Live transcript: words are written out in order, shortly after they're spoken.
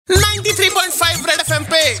93.5 red FM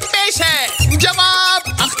पे पेश है जवाब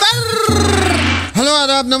अख्तर। हेलो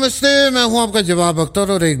आदाब नमस्ते, मैं हूं आपका जवाब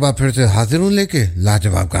अख्तर और एक बार फिर से हाजिर हूं लेके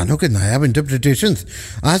लाजवाब गानों के नायाब इंटरप्रिटेशंस।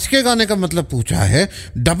 आज के गाने का मतलब पूछा है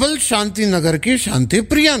डबल शांति नगर की शांति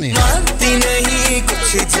प्रिया ने। मानती नहीं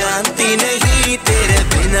कुछ जानती नहीं, तेरे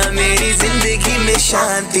बिना मेरी जिंदगी में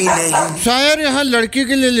शांति नहीं। शायर यहाँ लड़की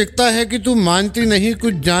के लिए लिखता है कि तू मानती नहीं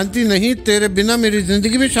कुछ जानती नहीं, तेरे बिना मेरी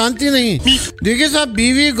जिंदगी में शांति नहीं। देखिए साहब,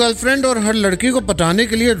 बीवी गर्लफ्रेंड और हर लड़की को पटाने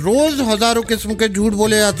के लिए रोज हजारों किस्म के झूठ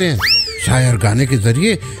बोले जाते हैं। शायर गाने के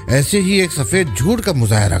जरिए ऐसे ही एक सफेद झूठ का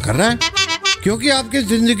मुजाहरा कर रहा है, क्योंकि आपकी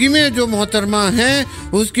जिंदगी में जो मोहतरमा है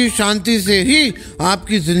उसकी शांति से ही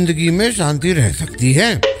आपकी जिंदगी में शांति रह सकती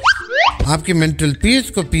है। आपकी मेंटल पीस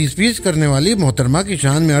को पीस करने वाली मोहतरमा की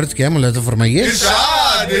शान में अर्ज क्या है, मुलाज़ा फरमाइए।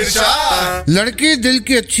 लड़की दिल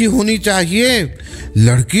की अच्छी होनी चाहिए,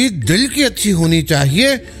 लड़की दिल की अच्छी होनी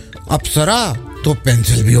चाहिए, अप्सरा तो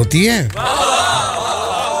पेंसिल भी होती है।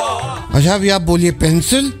 अच्छा अभी आप बोलिए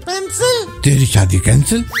पेंसिल, तेरी शादी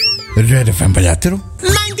कैंसिल। रेड एफएम बजाते रहो।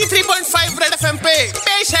 93.5 रेड एफएम पे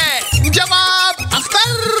पेश है